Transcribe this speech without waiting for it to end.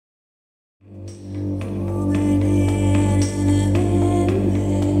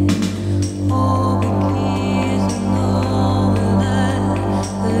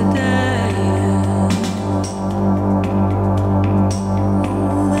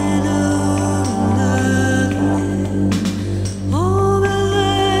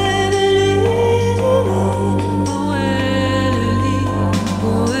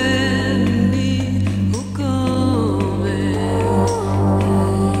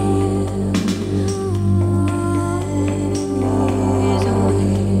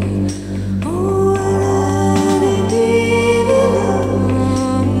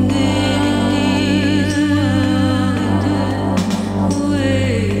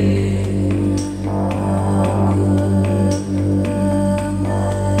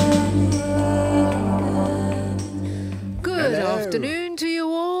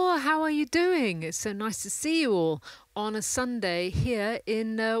so nice to see you all on a Sunday here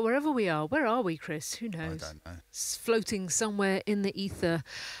in wherever we are. Where are we, Chris? Who knows? I don't know. It's floating somewhere in the ether.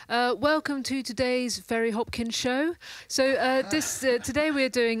 Welcome to today's very Hopkin show. So today we're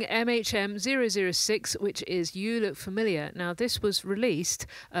doing MHM 006, which is You Look Familiar. Now, this was released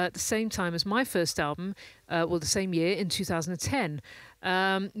at the same time as my first album, well, the same year in 2010.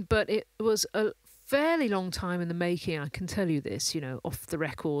 But it was a fairly long time in the making, I can tell you this, you know, off the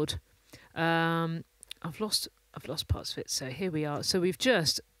record. I've lost parts of it, so here we are. So we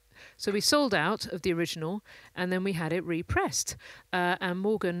sold out of the original, and then we had it repressed. And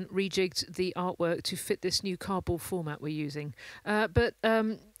Morgan rejigged the artwork to fit this new cardboard format we're using. But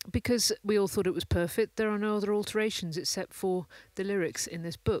because we all thought it was perfect, there are no other alterations except for the lyrics in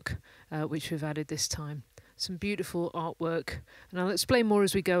this book, which we've added this time. Some beautiful artwork, and I'll explain more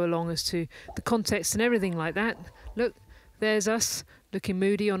as we go along as to the context and everything like that. Look, there's us, looking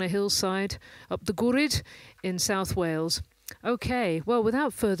moody on a hillside up the Gwryd in South Wales. Okay, well,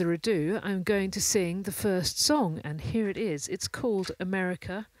 without further ado, I'm going to sing the first song, and here it is. It's called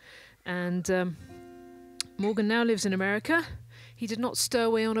America, and Morgan now lives in America. He did not stow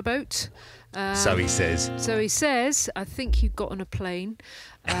away on a boat. So he says. So he says. I think he got on a plane.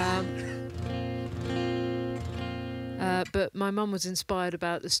 But my mum was inspired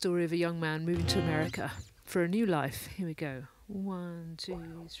about the story of a young man moving to America for a new life. Here we go. 1,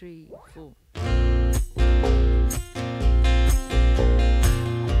 2, 3, 4.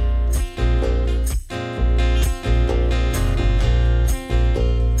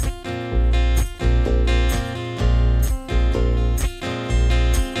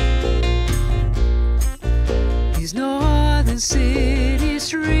 These northern city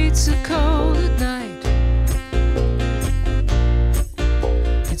streets are cold at night.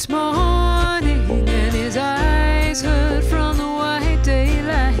 It's morning and his eyes hurt from the white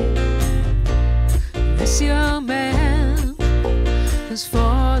daylight. This young man has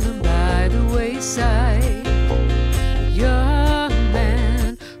fallen by the wayside. Young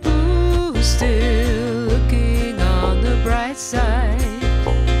man who's still looking on the bright side.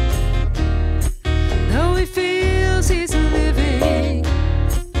 Though he feels he's living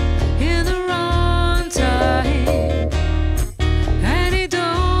in the wrong time.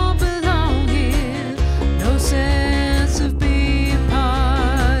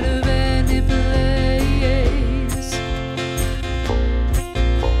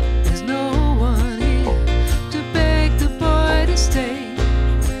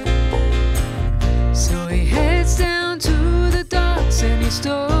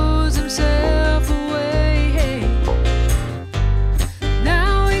 Stows himself away.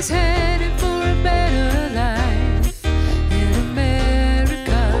 Now he's headed for a better life in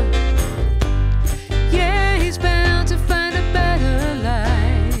America. Yeah, he's bound to find a better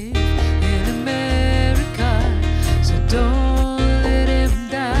life in America. So don't let him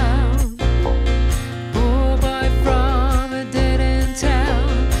down. Poor boy from a dead-end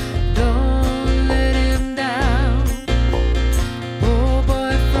town. Don't let him down.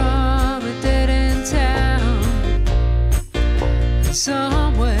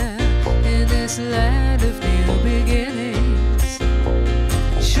 Somewhere in this land of new beginnings,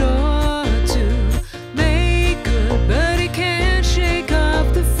 sure to make good, but he can't shake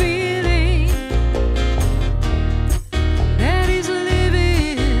off the feeling that he's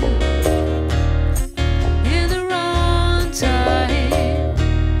living in the wrong time,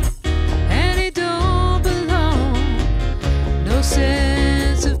 and he don't belong. No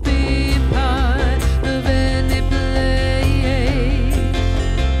sense of being part of any place.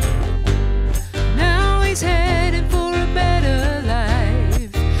 He's heading for a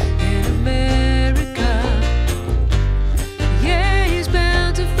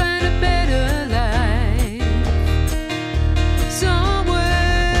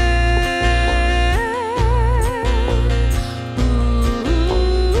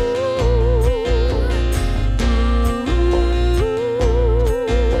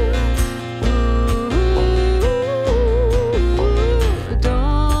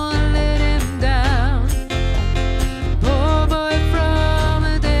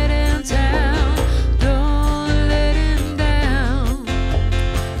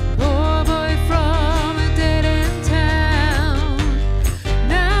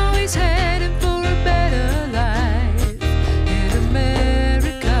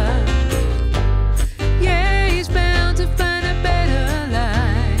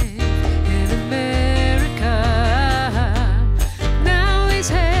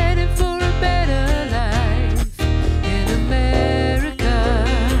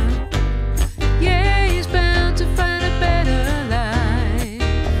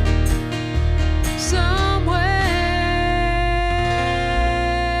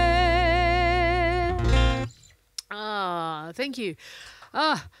Thank you.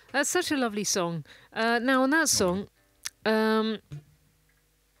 Ah, that's such a lovely song. Now, on that song,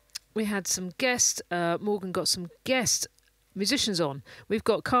 we had some guest, Morgan got some guest musicians on. We've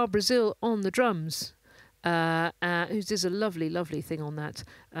got Carl Brazil on the drums, who does a lovely, lovely thing on that.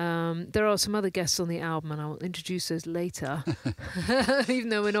 There are some other guests on the album, and I'll introduce those later, even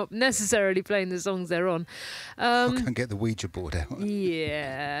though we're not necessarily playing the songs they're on. I can't get the Ouija board out.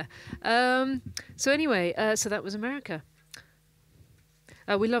 Yeah. So anyway, so that was America.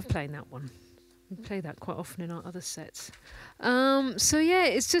 We love playing that one. We play that quite often in our other sets. So yeah,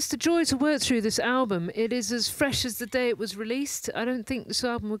 it's just a joy to work through this album. It is as fresh as the day it was released. I don't think this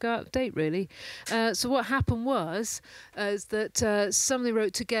album will go out of date, really. So what happened was is that somebody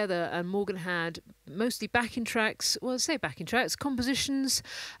wrote together, and Morgan had mostly backing tracks. Well, I say backing tracks, compositions,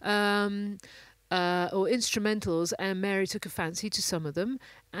 or instrumentals, and Mary took a fancy to some of them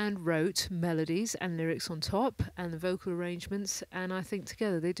and wrote melodies and lyrics on top and the vocal arrangements, and I think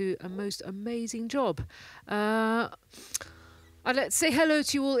together they do a most amazing job. I'd like to say hello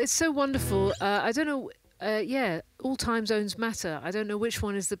to you all. It's so wonderful. I don't know, yeah, all time zones matter. I don't know which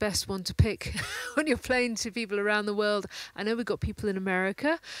one is the best one to pick when you're playing to people around the world. I know we've got people in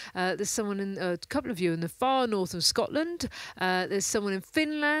America. There's someone in, a couple of you in the far north of Scotland. There's someone in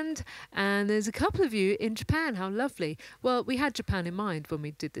Finland, and there's a couple of you in Japan. How lovely. Well, we had Japan in mind when we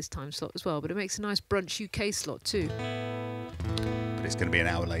did this time slot as well, but it makes a nice brunch UK slot too. But it's going to be an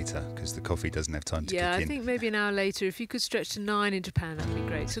hour later because the coffee doesn't have time to kick in. Yeah, I think maybe an hour later. If you could stretch to 9 in Japan, that'd be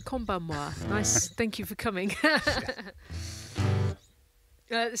great. So konbanwa. Nice. Thank you for coming.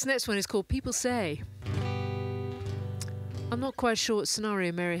 This next one is called People Say. I'm not quite sure what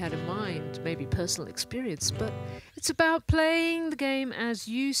scenario Mary had in mind, maybe personal experience, but it's about playing the game as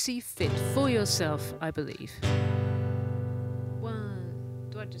you see fit for yourself, I believe. One.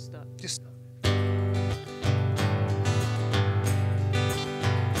 Do I just start? Just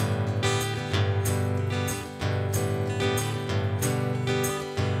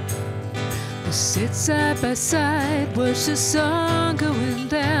sit side by side, watch the sun going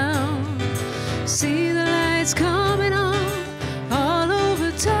down, see the lights coming on all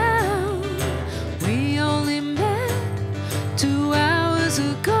over town. We only met 2 hours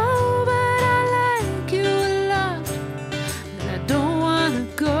ago, but I like you a lot, and I don't wanna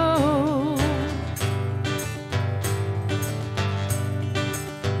go.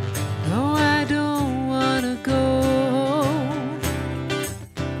 No, I don't wanna go.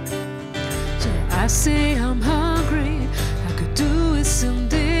 I say I'm hungry, I could do with some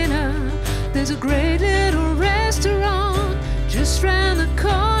dinner. There's a great little restaurant just round the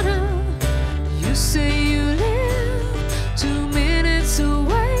corner. You say you live 2 minutes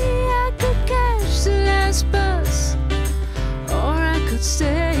away. I could catch the last bus, or I could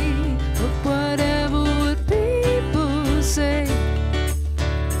stay, but whatever would people say?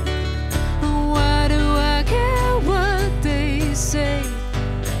 Why do I care what they say?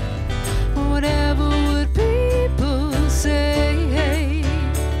 Whatever would people say?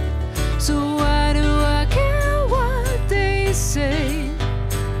 So why do I care what they say?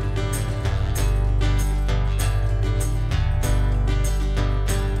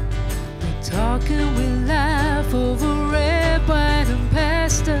 We talk and we laugh over red wine and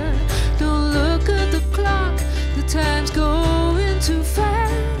pasta. Don't look at the clock, the time's going too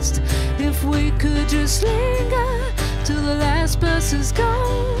fast. If we could just linger till the last bus is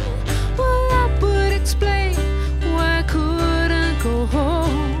gone, well, I would explain why I couldn't go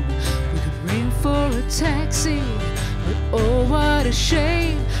home. We could ring for a taxi, but oh, what a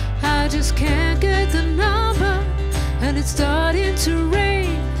shame. I just can't get the number, and it's starting to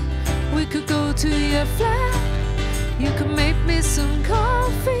rain. We could go to your flat, you could make me some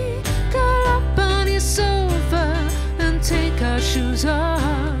coffee, curl up on your sofa and take our shoes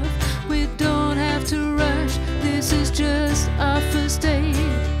off. We don't have to rush, this is just our first date.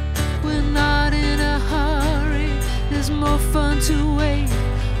 We're not in a hurry, there's more fun to wait.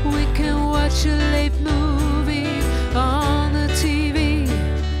 We can watch a late movie on the TV.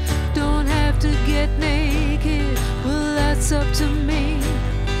 Don't have to get naked, well, that's up to me.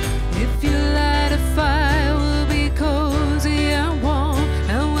 If you light a fire, we'll be cozy and warm,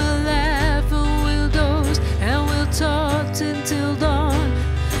 and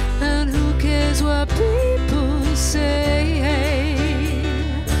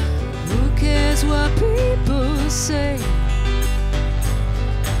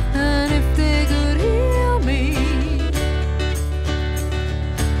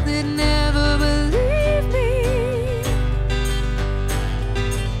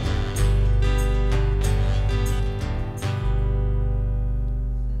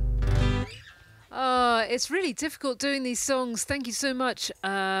it's really difficult doing these songs. Thank you so much.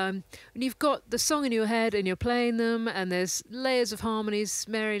 When you've got the song in your head and you're playing them, and there's layers of harmonies.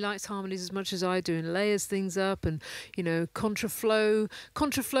 Mary likes harmonies as much as I do, and layers things up, and contraflow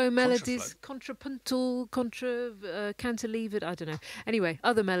melodies, contrapuntal, cantilevered. I don't know. Anyway,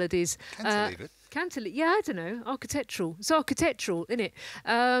 other melodies. Cantilevered. Yeah, I don't know. Architectural. It's architectural, isn't it?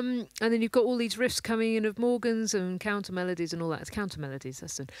 And then you've got all these riffs coming in of Morgans and counter melodies and all that. It's counter melodies,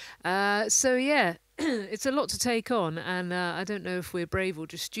 that's it. So yeah, it's a lot to take on, and I don't know if we're brave or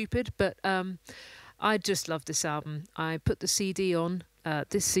just stupid, but I just love this album. I put the CD on,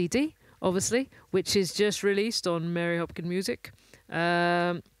 this CD, obviously, which is just released on Mary Hopkin Music.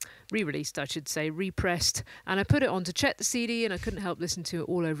 Re-released, I should say, repressed, and I put it on to check the CD, and I couldn't help listen to it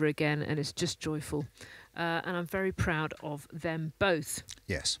all over again, and it's just joyful, and I'm very proud of them both.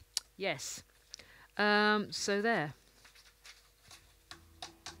 Yes. So there.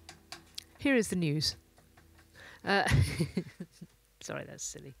 Here is the news. Sorry, that's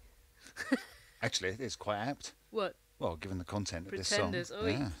silly. Actually, it is quite apt. What? Well, given the content of this song.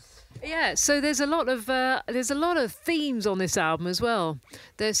 Yeah, so there's a lot of themes on this album as well.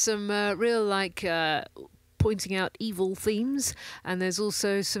 There's some real pointing out evil themes, and there's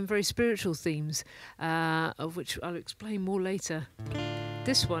also some very spiritual themes, of which I'll explain more later.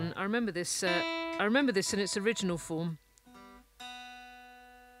 This one, I remember this in its original form.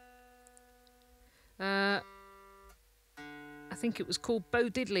 I think it was called Bo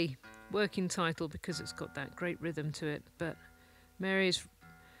Diddley, working title, because it's got that great rhythm to it. But Mary's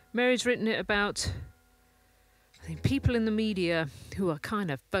written it about, I think, people in the media who are kind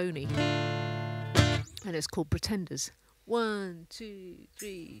of phony, and it's called Pretenders. 1, 2,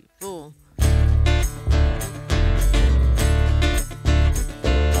 3, 4.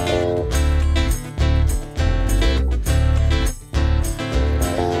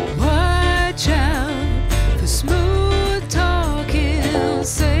 Watch out for smooth talking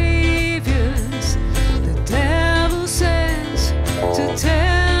saviors. The devil says to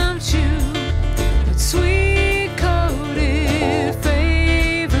tempt you, but sweet coated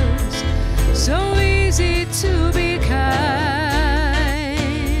favors, so easy to be kind.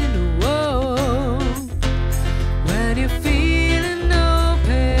 Whoa, when you're feeling no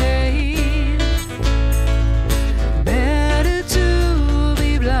pain, better to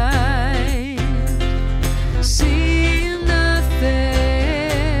be blind, seeing nothing.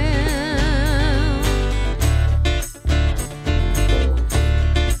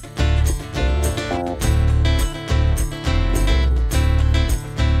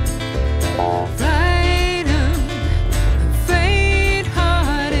 Frightened and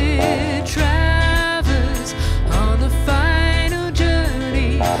faint-hearted travelers on the final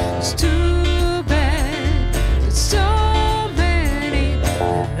journey. It's too bad that so many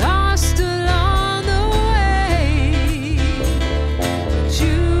are lost along the way. But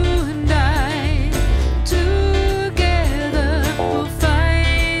you and I together will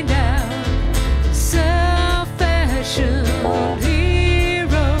find out the self-fashioned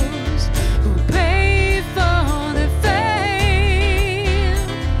heroes who pay for their fame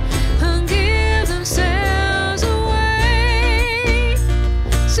and give themselves away.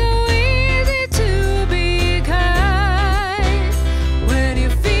 So easy to be kind when you're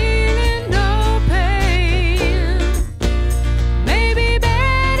feeling no pain. Maybe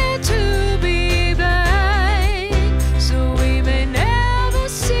better to be blind, so we may never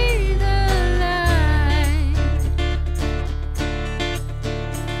see the light.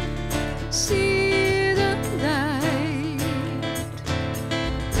 See the light.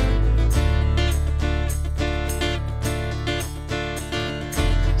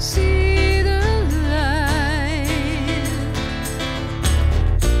 See the light.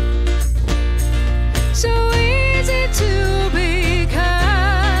 So easy to be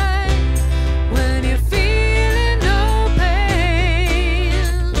kind when you're feeling no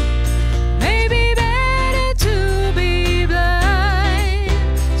pain. Maybe better to be blind,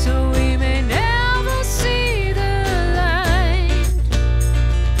 so we may never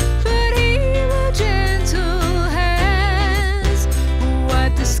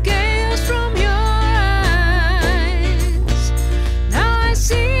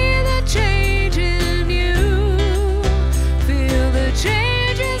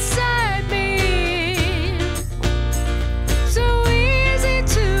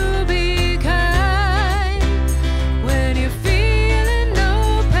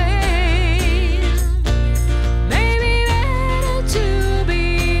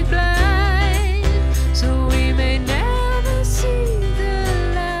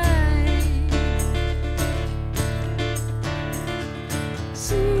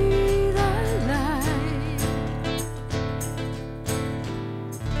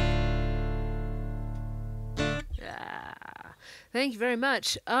Thank you very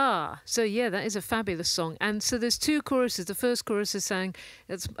much. So yeah, that is a fabulous song. And so there's two choruses. The first chorus is sang,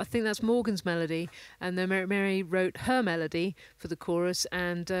 I think that's Morgan's melody, and then Mary wrote her melody for the chorus,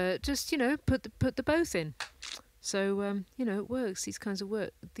 and just put the both in. So it works. These kinds of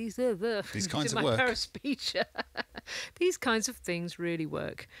work. These kinds of work. My speech. These kinds of things really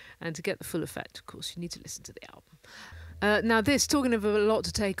work. And to get the full effect, of course, you need to listen to the album. Now, talking of a lot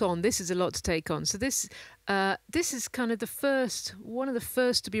to take on, this is a lot to take on. So this is kind of one of the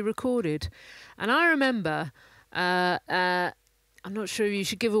first to be recorded. And I remember, I'm not sure you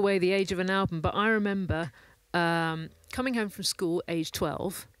should give away the age of an album, but I remember coming home from school, age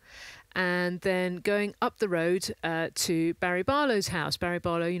 12, and then going up the road to Barry Barlow's house. Barry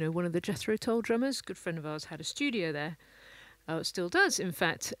Barlow, one of the Jethro Tull drummers, good friend of ours, had a studio there. It still does, in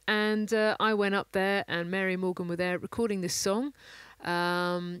fact. And I went up there, and Mary and Morgan were there recording this song,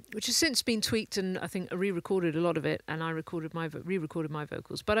 which has since been tweaked, and I think I re-recorded a lot of it, and I re-recorded my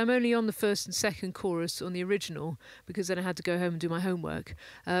vocals. But I'm only on the first and second chorus on the original, because then I had to go home and do my homework.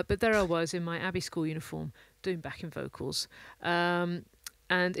 But there I was in my Abbey School uniform doing backing vocals. And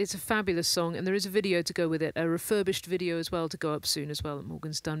it's a fabulous song, and there is a video to go with it, a refurbished video as well to go up soon as well that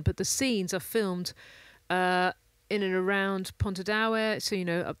Morgan's done. But the scenes are filmed in and around Pontardawe, so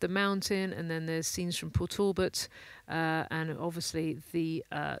up the mountain, and then there's scenes from Port Talbot, and obviously the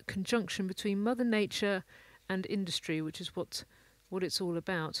conjunction between Mother Nature and industry, which is what it's all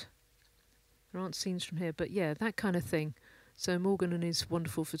about. There aren't scenes from here, but yeah, that kind of thing. So Morgan and his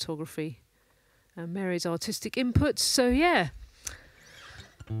wonderful photography, and Mary's artistic input. So yeah,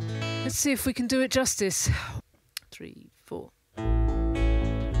 let's see if we can do it justice. 3, 4.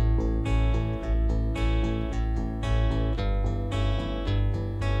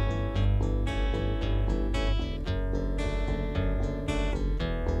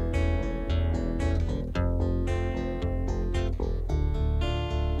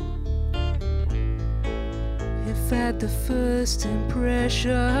 At the first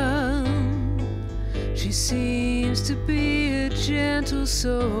impression, she seems to be a gentle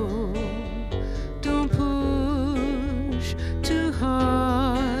soul. Don't push too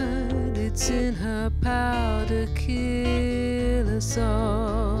hard, it's in her power to kill us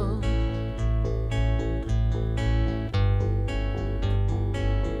all.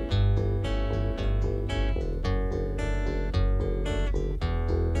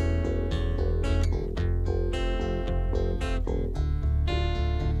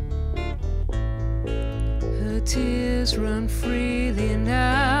 Tears run freely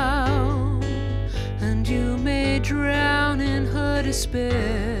now, and you may drown in her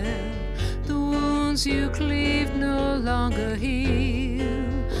despair. The wounds you cleave no longer heal.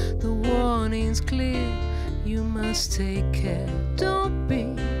 The warning's clear, you must take care. Don't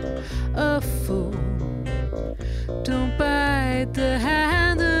be a fool. Don't bite the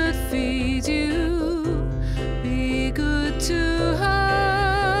hand that feeds you. Be good to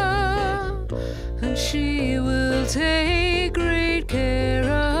her, and she will take great care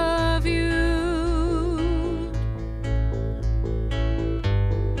of you.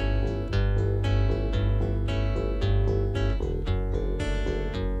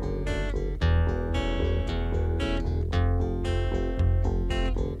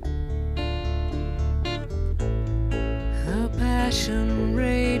 Her passion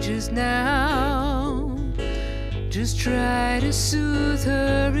rages now. Just try to soothe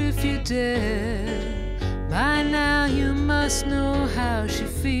her if you dare. By now you must know how she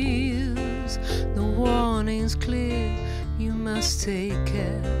feels. The warning's clear, you must take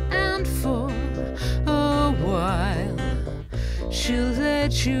care. And for a while she'll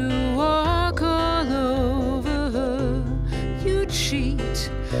let you walk all over her. You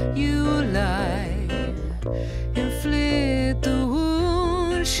cheat, you lie, inflict the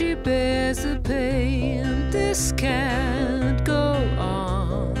wound, she bears the pain. This can't go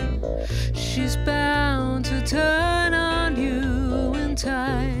on. She's bound to turn on you in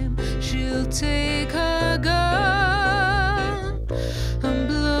time. She'll take her gun and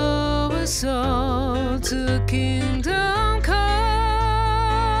blow us all to kingdom come.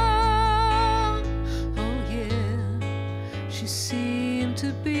 Oh yeah, she seemed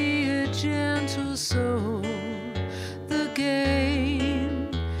to be a gentle soul. The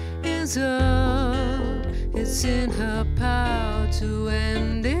game is up. It's in her power to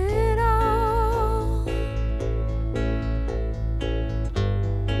end it all.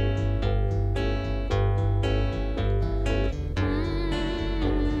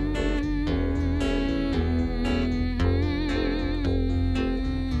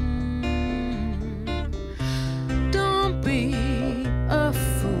 Don't be a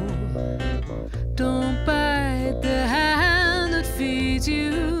fool. Don't bite the hand that please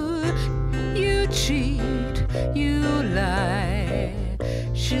you. You cheat, you lie.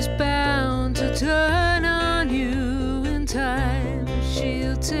 She's bound to turn on you in time.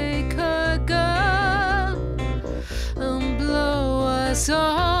 She'll take her gun and blow us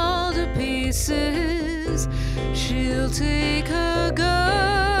all to pieces. She'll take her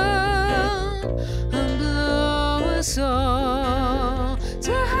gun and blow us all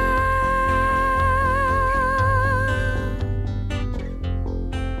to hell.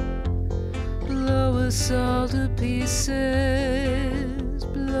 Blow us all to pieces.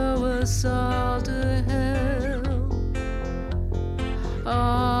 Blow us all to hell.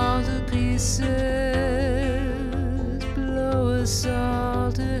 All to pieces. Blow us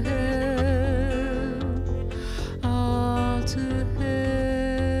all to hell. All to hell.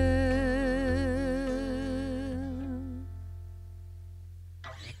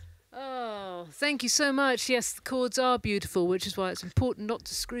 Oh, thank you so much. Yes, the chords are beautiful, which is why it's important not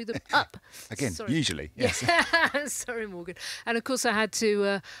to screw them up. Again, Sorry. usually, yes. Yeah. Sorry, Morgan. And of course I had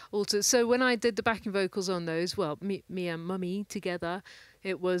to alter. So when I did the backing vocals on those, well, me and Mummy together,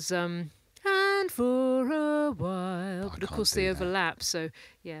 it was and for a while. But of course they overlap. So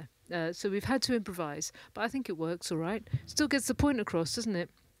yeah. So we've had to improvise. But I think it works all right. Still gets the point across, doesn't it?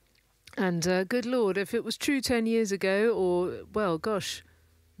 And good Lord, if it was true 10 years ago, or, well, gosh.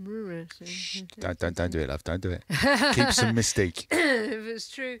 Shh, don't do it, love. Don't do it. Keep some mystique.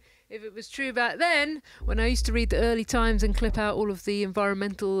 If it was true back then, when I used to read the early Times and clip out all of the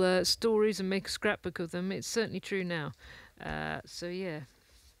environmental stories and make a scrapbook of them, it's certainly true now. So yeah,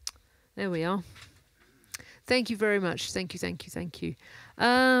 there we are. Thank you very much. Thank you.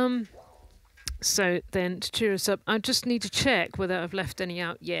 So then, to cheer us up, I just need to check whether I've left any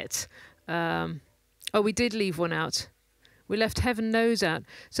out yet. Oh, we did leave one out. We left Heaven Knows out.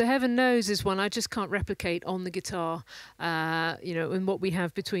 So Heaven Knows is one I just can't replicate on the guitar, you know, in what we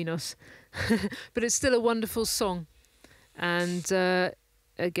have between us. But it's still a wonderful song. And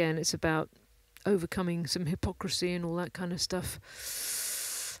again, it's about overcoming some hypocrisy and all that kind of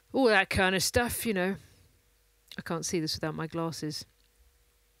stuff. All that kind of stuff, you know. I can't see this without my glasses.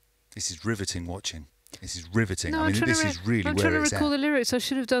 This is riveting watching. This is riveting. No, I mean, this is really I'm where trying to it's recall at. the lyrics. I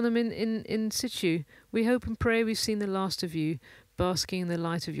should have done them in situ. We hope and pray we've seen the last of you, basking in the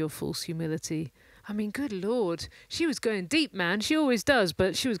light of your false humility. I mean, good Lord. She was going deep, man. She always does,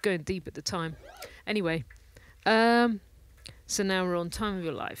 but she was going deep at the time. Anyway, so now we're on Time of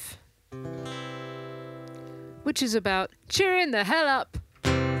Your Life, which is about cheering the hell up.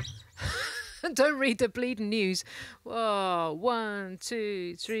 Don't read the bleeding news. Whoa, 1,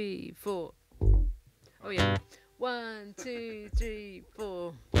 2, 3, 4. Oh yeah. 1, 2, 3,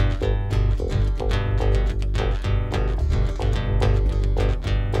 4.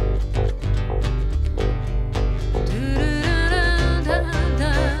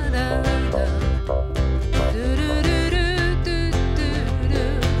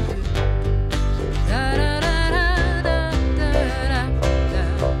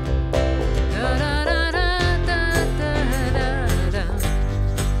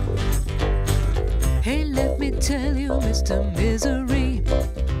 Tell you, Mr. Misery,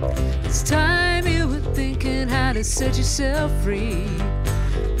 it's time you were thinking how to set yourself free.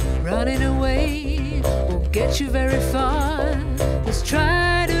 Running away won't get you very far. Let's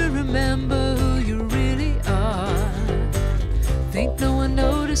try to remember who you really are. Think no one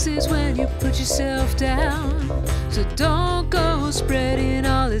notices when you put yourself down, so don't go spreading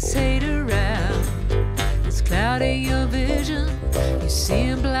all this hate around. It's clouding your vision, you see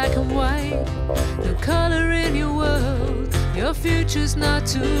in black and white. No color in your world, your future's not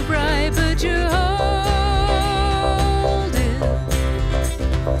too bright, but you're holding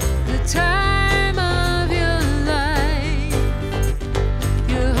the time of your life.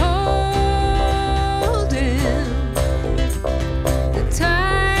 You're holding the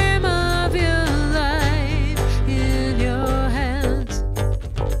time of your life in your hands.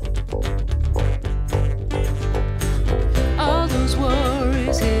 All those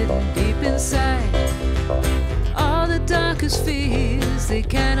worries hidden deep inside, darkest fears, they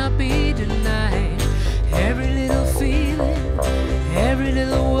cannot be denied. Every little feeling, every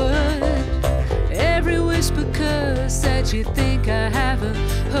little word, every whisper curse that you think I haven't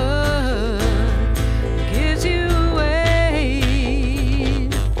heard gives you away,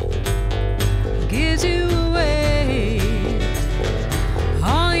 gives you away.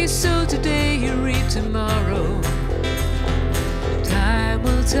 All you sow today, you reap tomorrow. Time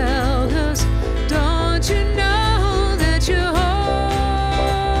will tell us, don't you know? You're holding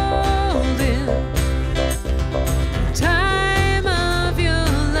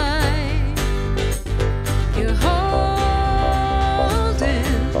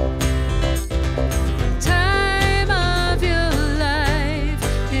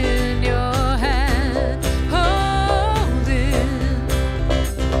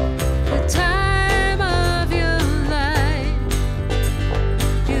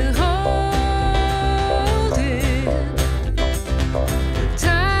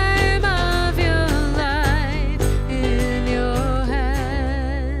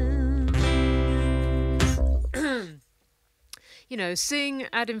know, sing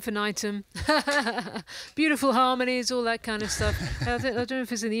ad infinitum, beautiful harmonies, all that kind of stuff. I don't know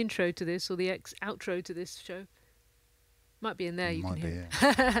if it's in the intro to this or the outro to this show. Might be in there, you can hear.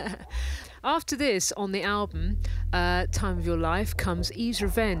 Yeah. After this, on the album, Time of Your Life, comes Eve's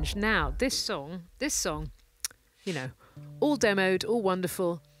Revenge. Now, this song, you know, all demoed, all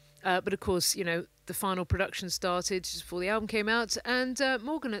wonderful. But of course, you know, the final production started just before the album came out. And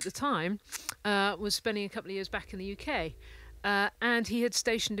Morgan at the time was spending a couple of years back in the UK. And he had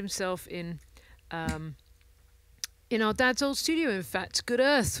stationed himself in our dad's old studio, in fact, Good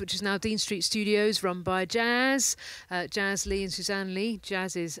Earth, which is now Dean Street Studios, run by Jazz, Jazz Lee and Suzanne Lee.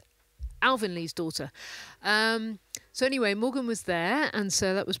 Jazz is Alvin Lee's daughter. So anyway, Morgan was there, and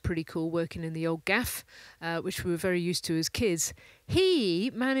so that was pretty cool, working in the old gaff, which we were very used to as kids.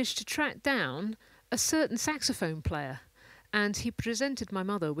 He managed to track down a certain saxophone player, and he presented my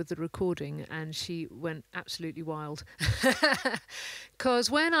mother with the recording, and she went absolutely wild.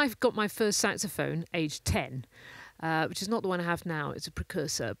 Because when I got my first saxophone, aged 10, which is not the one I have now, it's a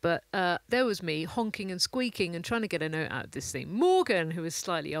precursor, but there was me honking and squeaking and trying to get a note out of this thing. Morgan, who is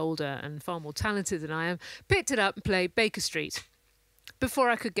slightly older and far more talented than I am, picked it up and played Baker Street before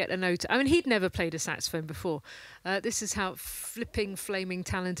I could get a note. I mean, he'd never played a saxophone before. This is how flaming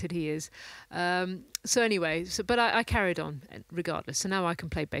talented he is. So anyway, but I carried on regardless. So now I can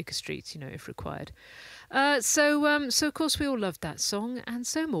play Baker Street, you know, if required. So of course we all loved that song, and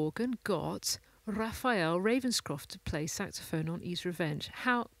so Morgan got Raphael Ravenscroft to play saxophone on Eve's Revenge.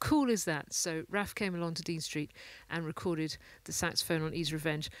 How cool is that? So Raph came along to Dean Street and recorded the saxophone on Eve's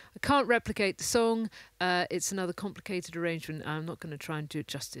Revenge. I can't replicate the song. It's another complicated arrangement. I'm not going to try and do it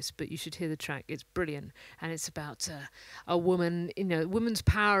justice, but you should hear the track. It's brilliant. And it's about a woman, you know, woman's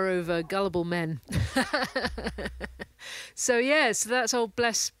power over gullible men. So yeah, so that's all.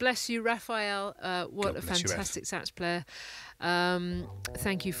 Bless you, Raphael. What a fantastic sax player.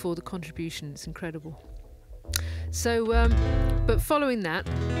 Thank you for the contribution. It's incredible. So, but following that,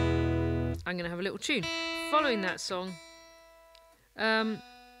 I'm going to have a little tune. Following that song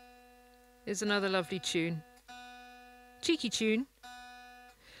is another lovely tune. Cheeky tune.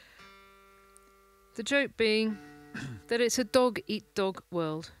 The joke being that it's a dog-eat-dog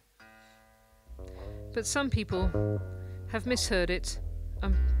world. But some people have misheard it.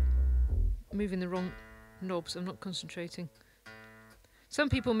 I'm moving the wrong knobs. I'm not concentrating. Some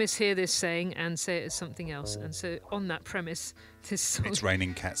people mishear this saying and say it as something else. And so on that premise, this song... It's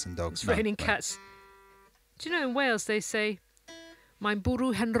raining cats and dogs. It's raining cats. Do you know in Wales they say, Mae'n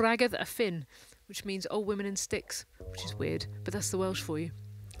bwrw hen ragedd a ffyn, which means old women in sticks, which is weird, but that's the Welsh for you.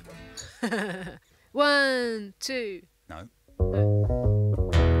 1, 2... No.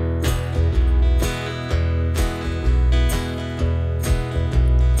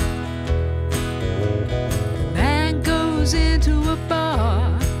 Into a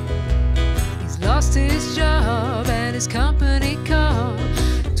bar, he's lost his job and his company car,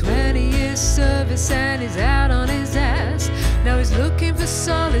 20 years service and he's out on his ass. Now he's looking for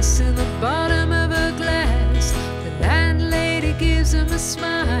solace in the bottom of a glass. The landlady gives him a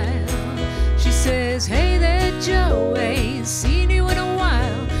smile. She says, hey there Joe, ain't seen you in a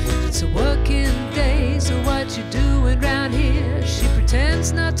while. It's a working day, so what you doing round here? She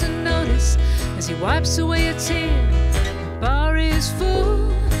pretends not to notice as he wipes away a tear. Bar is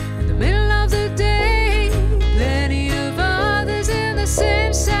full in the middle of the day. Plenty of others in the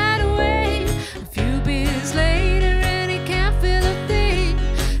same sad way. A few beers later and he can't feel a thing.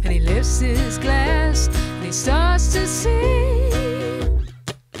 And he lifts his glass and he starts to sing.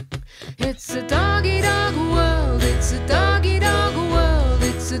 It's a doggy-dog world. It's a doggy-dog world.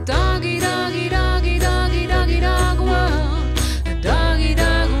 It's a doggy-doggy-doggy-doggy-doggy-dog world. A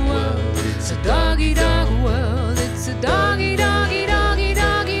doggy-dog world. It's a doggy-dog world. It's a doggy, doggy, doggy,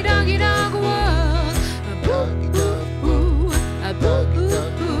 doggy, doggy, dog world. A boo, boo, boo, a boo,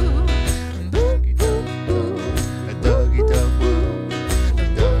 boo, boo, boo, boo, boo, a doggy dog boo, a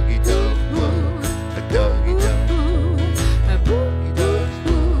doggy dog boo, a doggy dog boo, a boo, boo,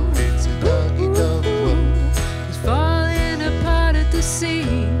 boo. It's a doggy dog boo. He's falling apart at the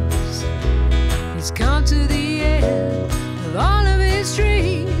seams. He's come to the end of all of his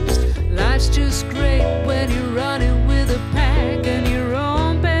dreams. Life's just great when you're running with a pack and your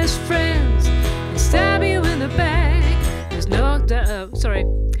own best friends they stab you in the back. There's no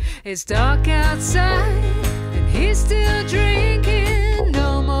it's dark outside and he's still drinking.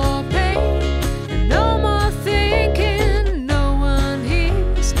 No more pain and no more thinking. No one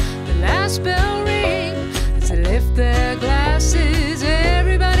hears the last bell ring as they lift their glasses.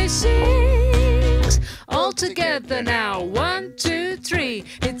 Everybody sings all together now. 1, 2, 3.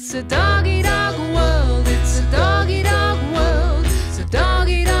 It's a doggy-dog world. It's a doggy-dog world.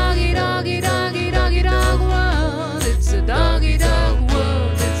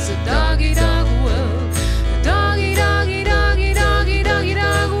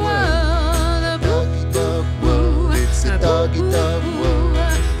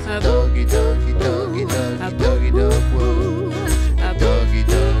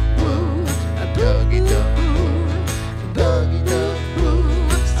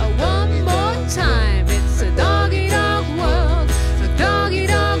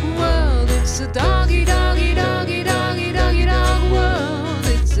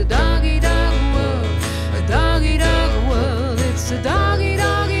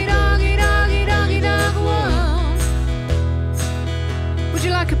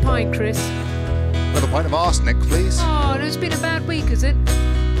 pint, Chris? With a pint of arsenic, please. Oh, it's been a bad week, is it?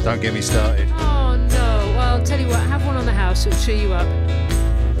 Don't get me started. Oh, no. Well, I'll tell you what, have one on the house. It'll cheer you up.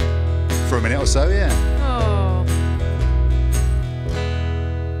 For a minute or so, yeah. Oh.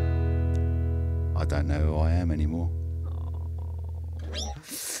 I don't know who I am anymore.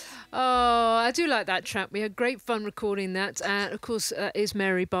 Oh, I do like that track. We had great fun recording that. And of course, is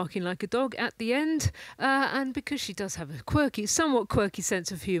Mary barking like a dog at the end. And because she does have a somewhat quirky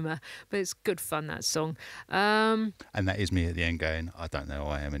sense of humour, but it's good fun, that song. And that is me at the end going, I don't know who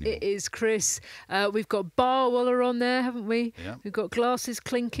I am anymore. It is Chris. We've got Bar Waller on there, haven't we? Yeah. We've got Glasses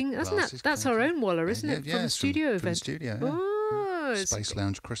Clinking. That's our own Waller, isn't it? Yeah, from the studio from event. the studio, yeah. Oh, Space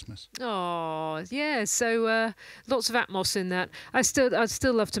Lounge Christmas. Oh, yeah. So lots of atmos in that. I'd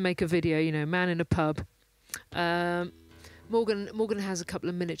still love to make a video, you know, man in a pub. Morgan has a couple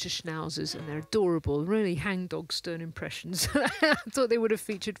of miniature schnauzers and they're adorable, really hangdog stern impressions. I thought they would have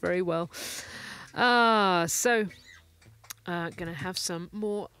featured very well. So gonna have some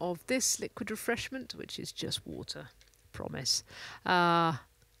more of this liquid refreshment, which is just water. Promise.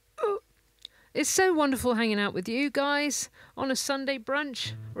 It's so wonderful hanging out with you guys on a Sunday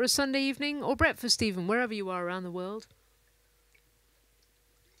brunch or a Sunday evening or breakfast even, wherever you are around the world.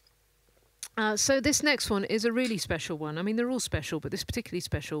 So this next one is a really special one. I mean, they're all special, but this particularly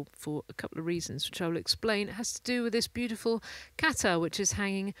special for a couple of reasons, which I will explain. It has to do with this beautiful kata, which is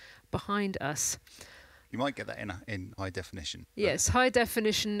hanging behind us. You might get that in high definition. Yes, high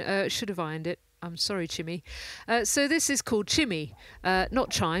definition. Should have ironed it. I'm sorry, Chimmy. So this is called Chimmy,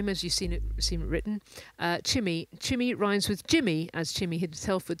 not chime, as you've seen it written. Chimmy. Chimmy rhymes with Jimmy, as Chimmy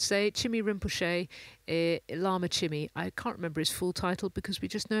himself would say. Chimmy Rinpoche, Lama Chimmy. I can't remember his full title because we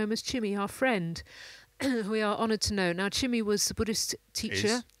just know him as Chimmy, our friend. We are honoured to know. Now, Chimmy was the Buddhist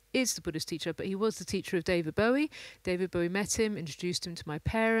teacher. Is the Buddhist teacher, but he was the teacher of David Bowie. David Bowie met him, introduced him to my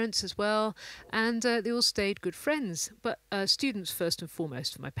parents as well, and they all stayed good friends, but students first and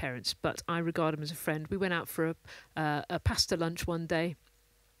foremost for my parents, but I regard him as a friend. We went out for a pasta lunch one day.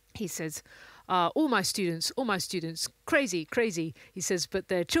 He says, all my students, crazy, he says, but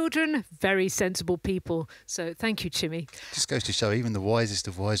they're children, very sensible people. So thank you, Chimmy. Just goes to show even the wisest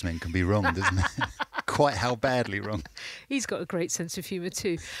of wise men can be wrong, doesn't it? Quite how badly wrong. He's got a great sense of humour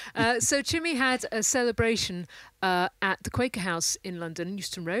too. So Chimmy had a celebration at the Quaker House in London,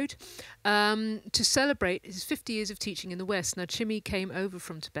 Euston Road, to celebrate his 50 years of teaching in the West. Now, Chimmy came over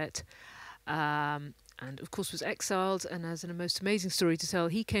from Tibet and, of course, was exiled and has a most amazing story to tell.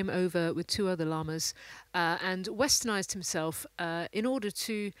 He came over with 2 other lamas and westernised himself in order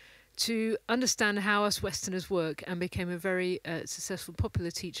to understand how us Westerners work, and became a very successful,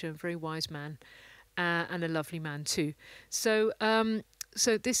 popular teacher, a very wise man. And a lovely man too. So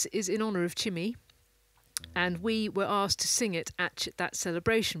so this is in honour of Chimmy, and we were asked to sing it at that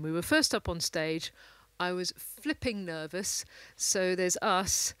celebration. We were first up on stage. I was flipping nervous. So there's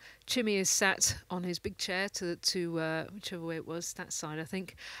us. Chimmy is sat on his big chair to whichever way it was, that side I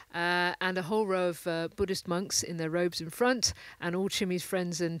think, and a whole row of Buddhist monks in their robes in front, and all Chimmy's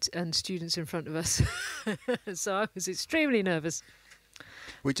friends and students in front of us. So I was extremely nervous.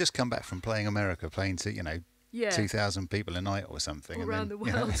 We'd just come back from playing America, playing to, 2,000 people a night or something. All around the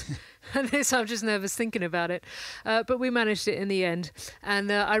world. And this, I'm just nervous thinking about it. But we managed it in the end.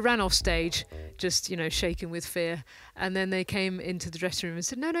 And I ran off stage, just, shaking with fear. And then they came into the dressing room and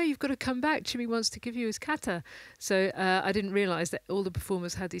said, no, you've got to come back. Chimmy wants to give you his kata. So I didn't realise that all the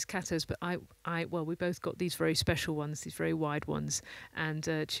performers had these katas, but we both got these very special ones, these very wide ones. And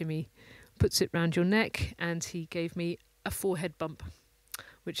Chimmy puts it round your neck, and he gave me a forehead bump,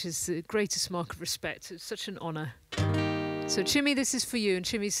 which is the greatest mark of respect. It's such an honour. So Chimmy, this is for you. And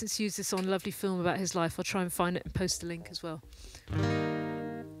Chimmy, since you used this on a lovely film about his life, I'll try and find it and post the link as well.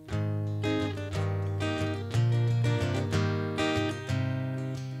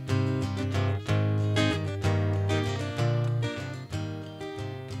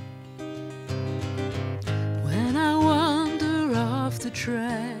 When I wander off the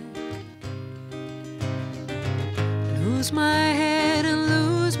track, lose my head and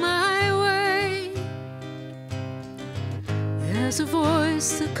lose my way, there's a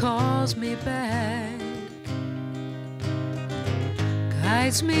voice that calls me back,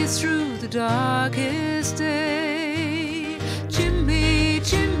 guides me through the darkest day. Chimmy,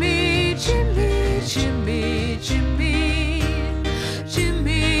 Chimmy, Chimmy, Chimmy, Chimmy,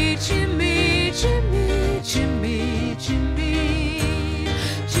 Chimmy, Chimmy, Chimmy, Chimmy, Chimmy, Chimmy,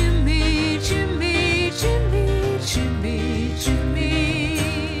 Chimmy, Chimmy, Chimmy, Chimmy,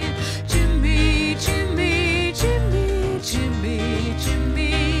 Chimmy, Chimmy, Chimmy, Chimmy,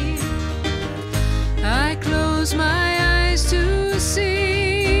 Chimmy. I close my eyes to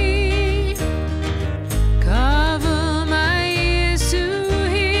see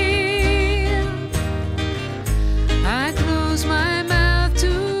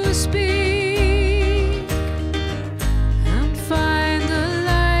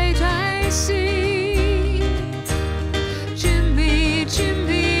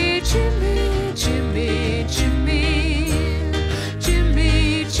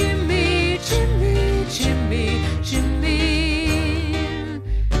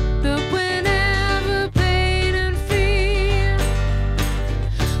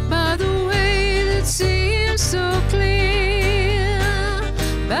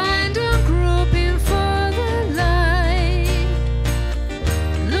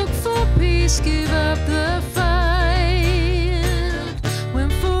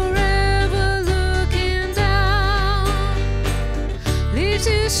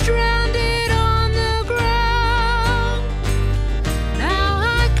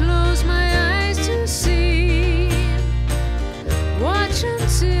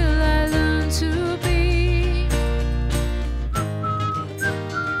until I learn to be.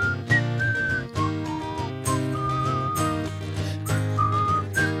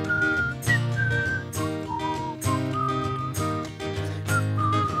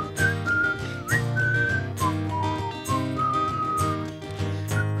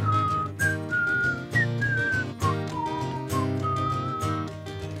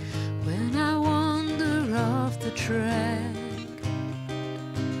 When I wander off the track,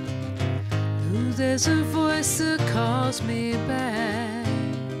 ooh, there's a voice that calls me back,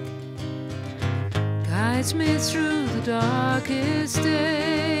 guides me through the darkest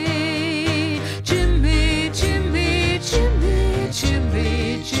day. Jimmy, Jimmy, Jimmy,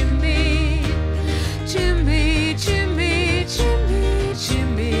 Jimmy, Jimmy, Jimmy, Jimmy, Jimmy, Jimmy,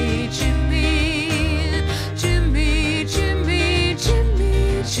 Jimmy, Jimmy,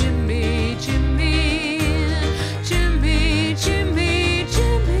 Jimmy, Jimmy, Jimmy, Jimmy, Jimmy,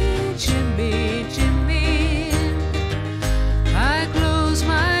 Jimmy, Jimmy, Jimmy. I close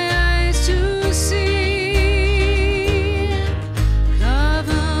my eyes to see,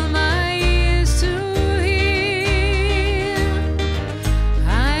 cover my ears to hear.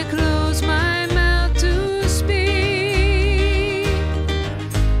 I close my mouth to speak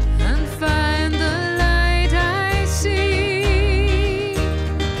and find the light I see.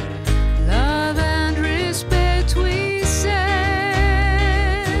 Love and respect we send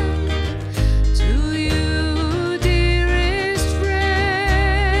to you, dearest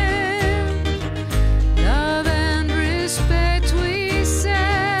friend. Love and respect we send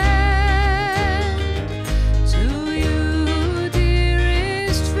to you,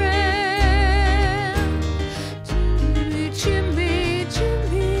 dearest friend. Jimmy, Jimmy,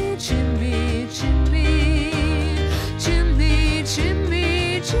 Jimmy, Jimmy, Jimmy, Jimmy,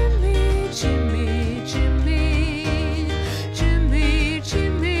 Jimmy, Jimmy, Jimmy, Jimmy, Jimmy,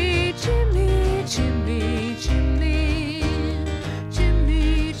 Jimmy, Jimmy, Jimmy,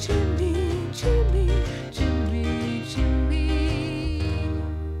 Jimmy, Jimmy, Jimmy, Jimmy, Jimmy.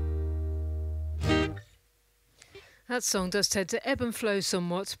 That song does tend to ebb and flow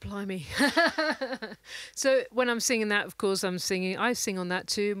somewhat, blimey. So when I'm singing that, of course, I sing on that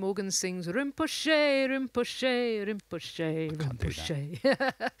too. Morgan sings Rinpoche, Rinpoche, Rinpoche,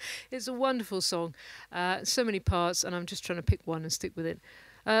 Rinpoche. It's a wonderful song. So many parts, and I'm just trying to pick one and stick with it.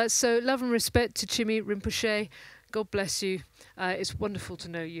 So love and respect to Chimi Rinpoche. God bless you. It's wonderful to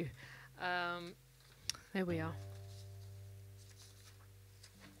know you. There we are.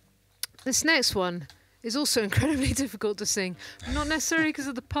 This next one is also incredibly difficult to sing. Not necessarily because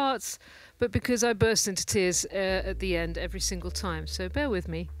of the parts, but because I burst into tears at the end every single time. So bear with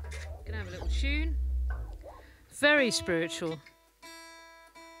me. Gonna have a little tune. Very spiritual.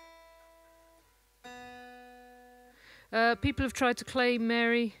 People have tried to claim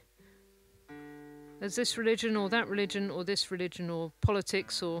Mary as this religion or that religion or this religion or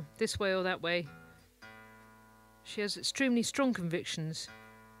politics or this way or that way. She has extremely strong convictions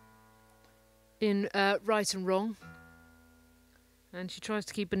in right and wrong, and she tries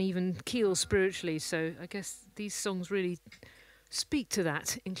to keep an even keel spiritually, so I guess these songs really speak to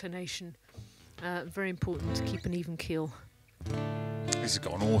that inclination. Very important to keep an even keel. This has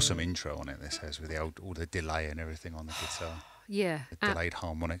got an awesome intro on it, this has, with all the delay and everything on the guitar. Yeah. The delayed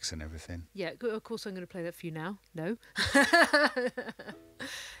harmonics and everything. Yeah, of course I'm going to play that for you now. No.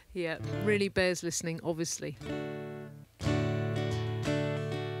 Yeah, really bears listening, obviously.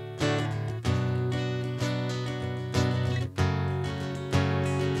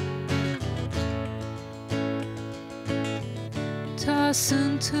 Toss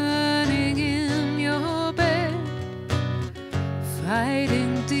and turning in your bed,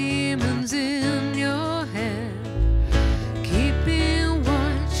 fighting demons in your head, keeping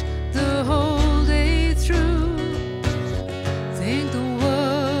watch the whole day through. Think the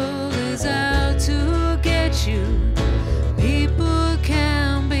world is out to get you. People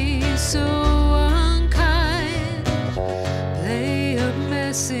can be so unkind. Play up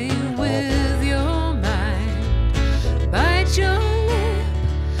messing with your mind. Bite your lip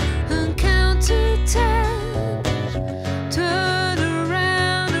and count to 10. Turn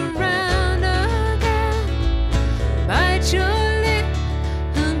around and round again. Bite your lip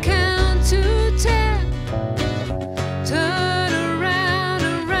and count to 10. Turn around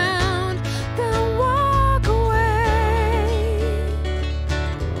and round, then walk away.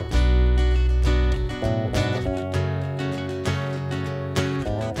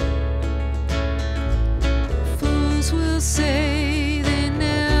 Fools will say they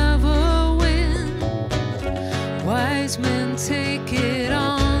never win. Wise men take it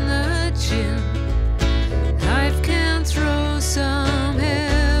on the chin. Life can throw some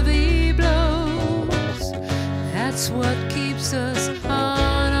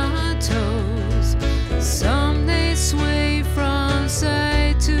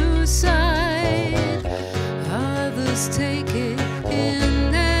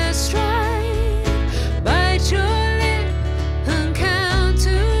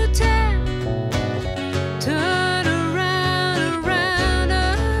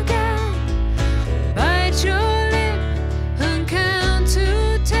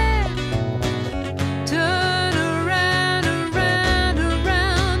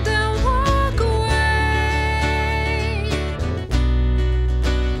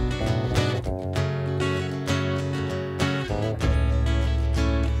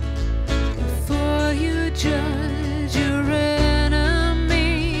judge your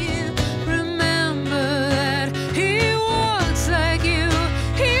enemy. Remember that he walks like you,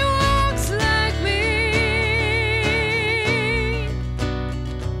 he walks like me.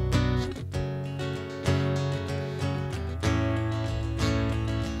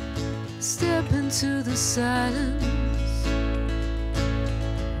 Step into the silence.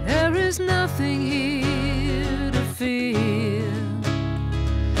 There is nothing here to fear,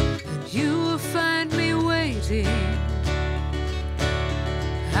 and you will find me waiting.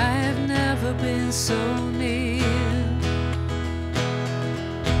 I have never been so near,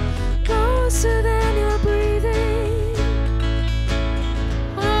 closer than you're breathing,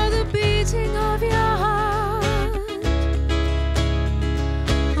 or the beating of your heart.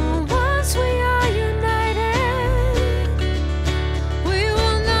 Oh, once we are united, we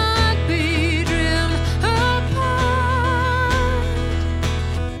will not be driven apart.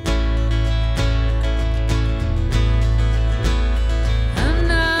 And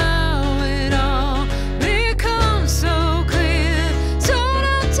now it all becomes so clear. So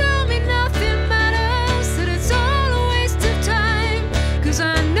don't tell me nothing matters, that it's all a waste of time. 'Cause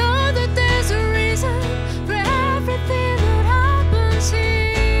I know that there's a reason for everything that happens here.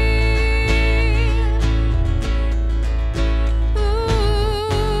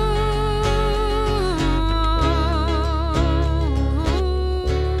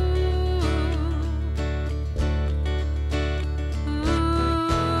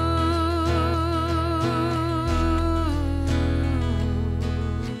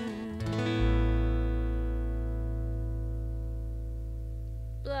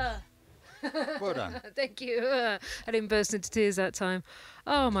 Blah. Well done. Thank you. I didn't burst into tears that time.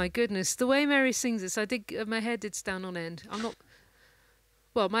 Oh my goodness, the way Mary sings this, I did. My hair did stand on end. I'm not.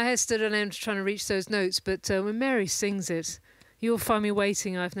 Well, my hair stood on end trying to reach those notes, but when Mary sings it, you'll find me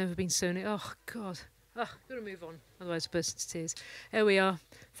waiting. I've never been so near. Oh God. Gotta move on. Otherwise, I burst into tears. There we are.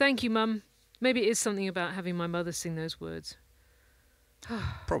 Thank you, Mum. Maybe it is something about having my mother sing those words.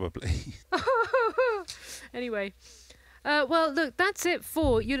 Probably. Anyway, well, look, that's it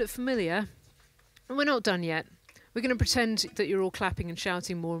for You Look Familiar. And we're not done yet. We're going to pretend that you're all clapping and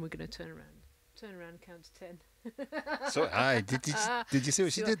shouting more, and we're going to turn around and count to 10. So, did you see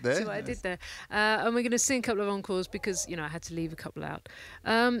what she did there? See what I did there. And we're going to sing a couple of encores because, I had to leave a couple out.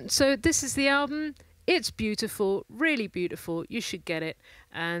 So this is the album. It's beautiful, really beautiful. You should get it.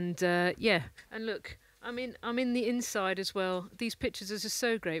 And yeah, and look, I'm in the inside as well. These pictures are just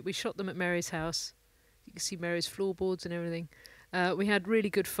so great. We shot them at Mary's house. You can see Mary's floorboards and everything. We had really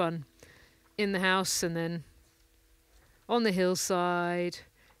good fun in the house and then on the hillside.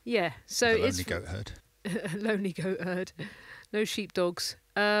 Yeah, so The it's lonely goat herd. lonely goat herd, no sheepdogs.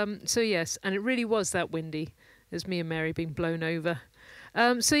 So yes, and it really was that windy. There's me and Mary being blown over.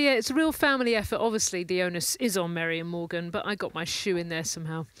 So yeah, it's a real family effort. Obviously, the onus is on Mary and Morgan, but I got my shoe in there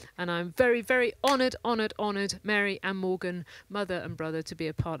somehow, and I'm very, very honoured, Mary and Morgan, mother and brother, to be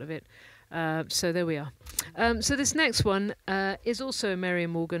a part of it. So there we are. So this next one is also a Mary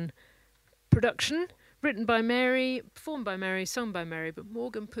and Morgan production, written by Mary, performed by Mary, sung by Mary, but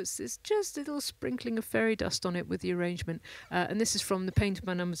Morgan puts this just little sprinkling of fairy dust on it with the arrangement. And this is from the Painted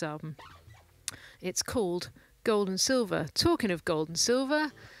by Numbers album. It's called Gold and Silver. Talking of gold and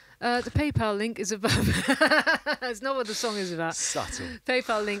silver, the PayPal link is above. It's not what the song is about. Subtle.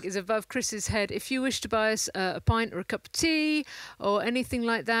 PayPal link is above Chris's head. If you wish to buy us a pint or a cup of tea or anything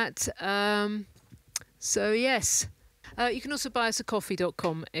like that. So yes. You can also buy us at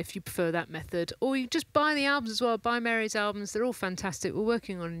coffee.com if you prefer that method. Or you just buy the albums as well. Buy Mary's albums. They're all fantastic. We're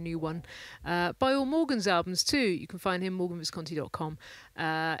working on a new one. Buy all Morgan's albums too. You can find him morganvisconti.com.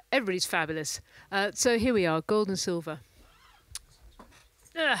 Everybody's fabulous. So here we are, Gold and Silver.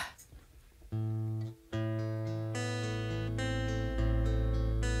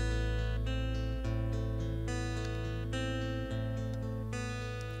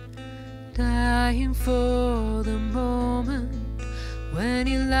 Dying for the moment when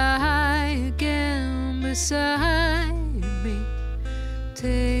you lie again beside me.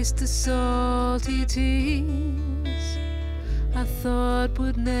 Taste the salty tears I thought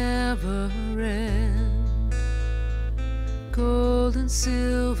would never end. Gold and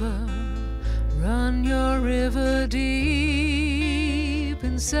silver, run your river deep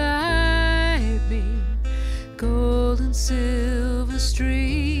inside me. Gold and silver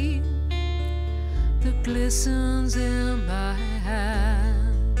stream that glistens in my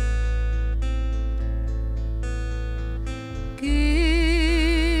hand. Give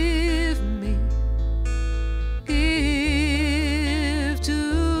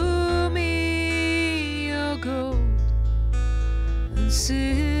to me your gold and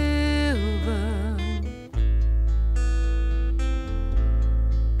silver.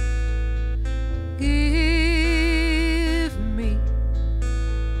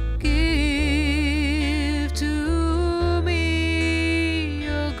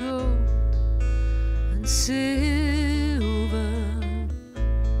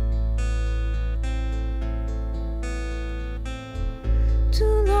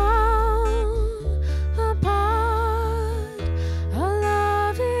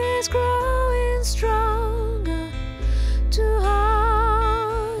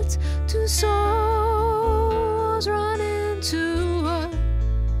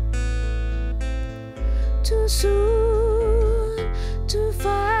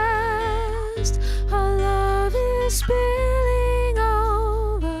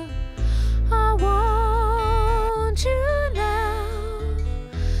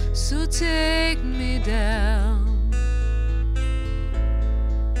 take me down.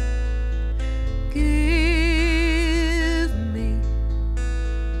 Give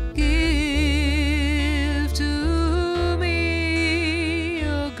to me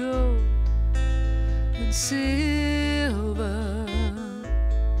your gold and silver.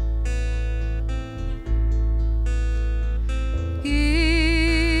 Give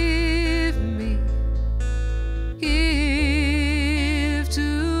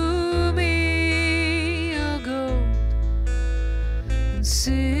to me your gold and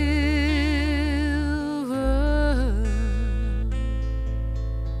silver.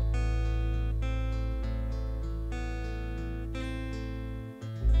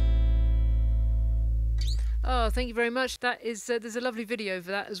 Oh, thank you very much. That is, there's a lovely video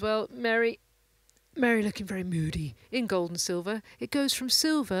for that as well. Mary looking very moody in gold and silver. It goes from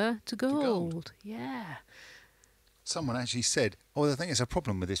silver to gold. Yeah. Someone actually said, "Oh, I think it's a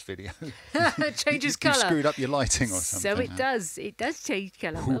problem with this video. It changes colour. You screwed up your lighting or something." So it does. It does change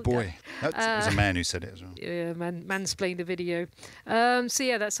colour. Oh Well boy, done. it was a man who said it as well. Yeah, mansplained the video. So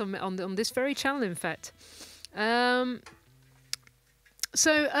yeah, that's on this very channel, in fact. Normally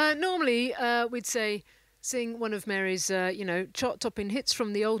we'd say sing one of Mary's, chart-topping hits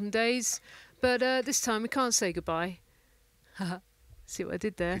from the olden days, but this time we can't say goodbye. See what I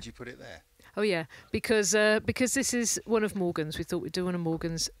did there? Did you put it there? Oh yeah, because this is one of Morgan's. We thought we'd do one of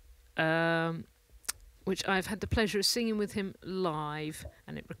Morgan's, which I've had the pleasure of singing with him live,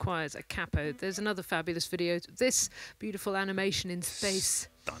 and it requires a capo. There's another fabulous video. This beautiful animation in space.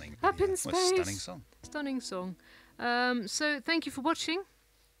 Stunning. Up video. in space. What a stunning song. Stunning song. So thank you for watching.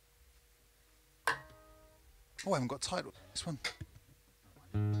 Oh, I haven't got title. This one.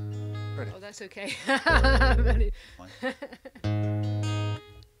 Ready? Oh, that's okay.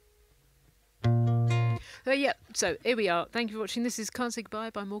 Yeah, so here we are. Thank you for watching. This is Can't Say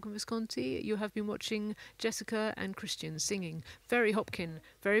Goodbye by Morgan Visconti. You have been watching Jessica and Christian singing Very Hopkin,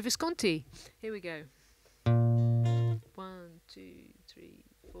 Very Visconti. Here we go. 1, 2, 3,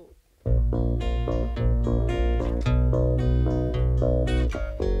 4.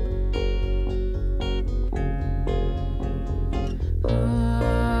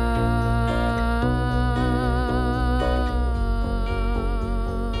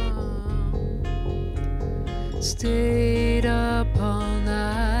 Stayed up all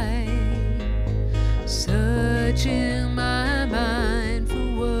night, searching my mind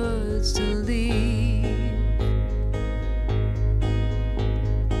for words to leave.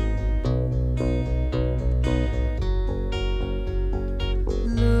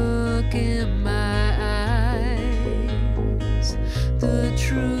 Look in my eyes, the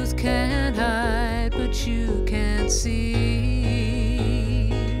truth can't hide, but you can't see.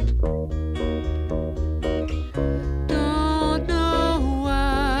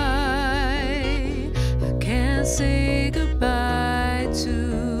 Say goodbye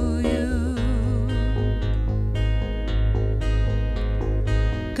to you.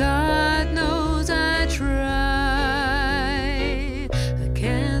 God knows I try. I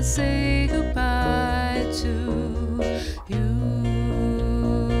can't say goodbye to you.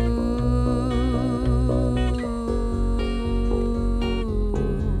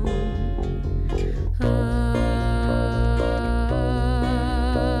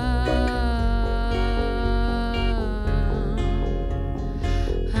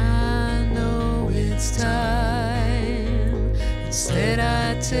 Instead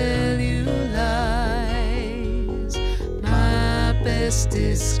I tell you lies, my best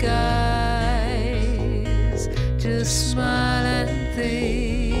disguise. Just smile and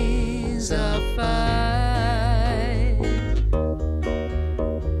things are fine.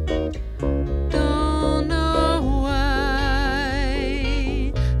 Don't know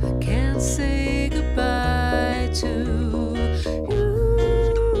why I can't say goodbye to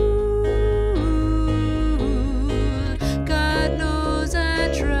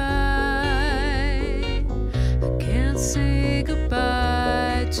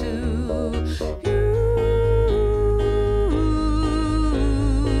goodbye to you.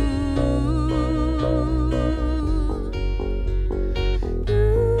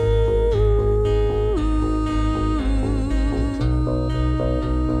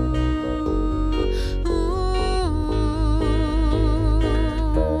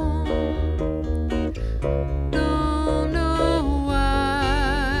 Don't know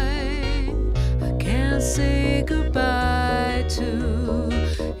why I can't say goodbye to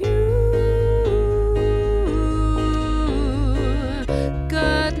you.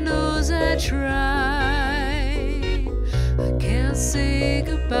 God knows I try. I can't say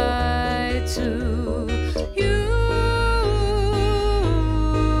goodbye to you.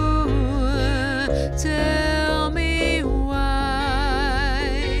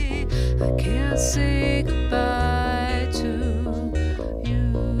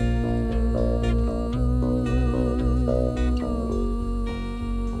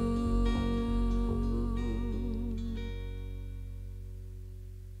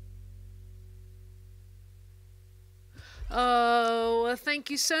 Oh, well, thank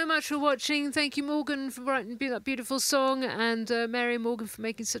you so much for watching. Thank you, Morgan, for writing that beautiful song, and Mary and Morgan for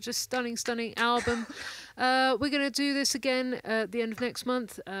making such a stunning, stunning album. We're going to do this again at the end of next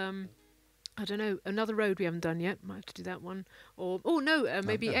month. I don't know, another road we haven't done yet. Might have to do that one. Or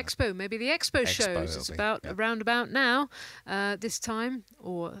maybe Expo. Maybe the Expo shows. It's around about now, this time.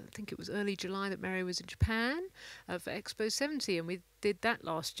 Or I think it was early July that Mary was in Japan for Expo 70, and we did that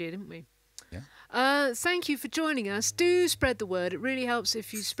last year, didn't we? Yeah. Thank you for joining us. Do spread the word. It really helps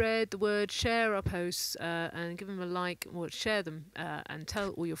if you spread the word, share our posts, and give them a like, or share them, and tell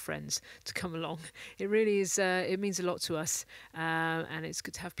all your friends to come along. It really is. It means a lot to us, and it's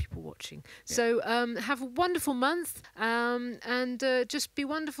good to have people watching. Yeah. So have a wonderful month, and just be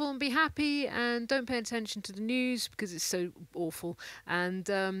wonderful and be happy, and don't pay attention to the news because it's so awful. And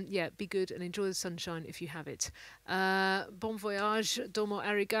be good and enjoy the sunshine if you have it. Bon voyage, domo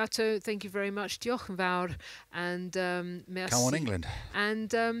arigato. Thank you very much. Diolch yn fawr, and merci. Come on, England.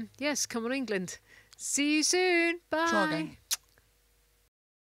 And yes, come on, England. See you soon. Bye.